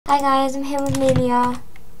Hi guys, I'm here with Amelia.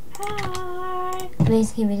 Hi.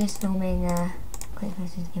 Basically, we're just filming a quick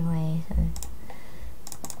Christmas giveaway, so.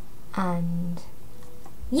 And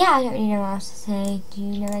yeah, I don't really know what else to say. Do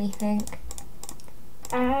you know anything?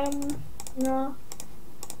 No.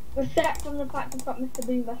 Except from the fact I've got Mr.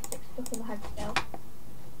 Bombastic stuck in the head still.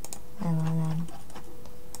 Oh well then.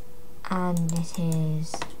 And it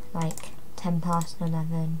is like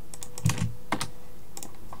 11:10.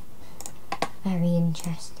 Very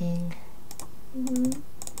interesting.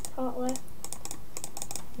 Totally.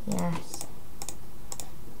 Yes.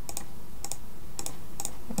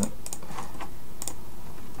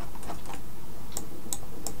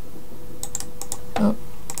 Oh.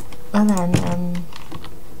 Well then,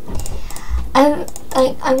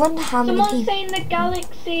 I wonder how many people. Someone's saying the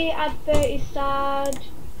Galaxy advert is sad.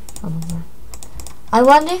 I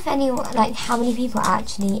wonder if anyone, like, how many people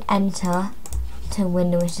actually enter to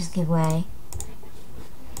win the Wishlist giveaway.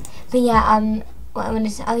 But yeah, what I want to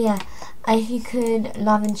say, oh yeah, if you could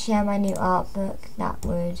love and share my new art book, that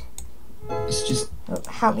would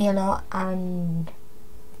help me a lot. And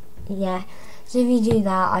yeah, so if you do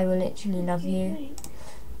that, I will literally love you.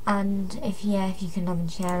 And if you can love and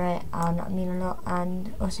share it, that would mean a lot.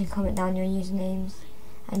 And also comment down your usernames,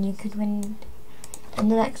 and you could win in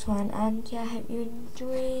the next one. And yeah, I hope you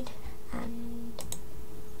enjoyed. And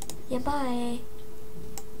yeah, bye.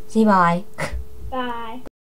 Say bye. Bye.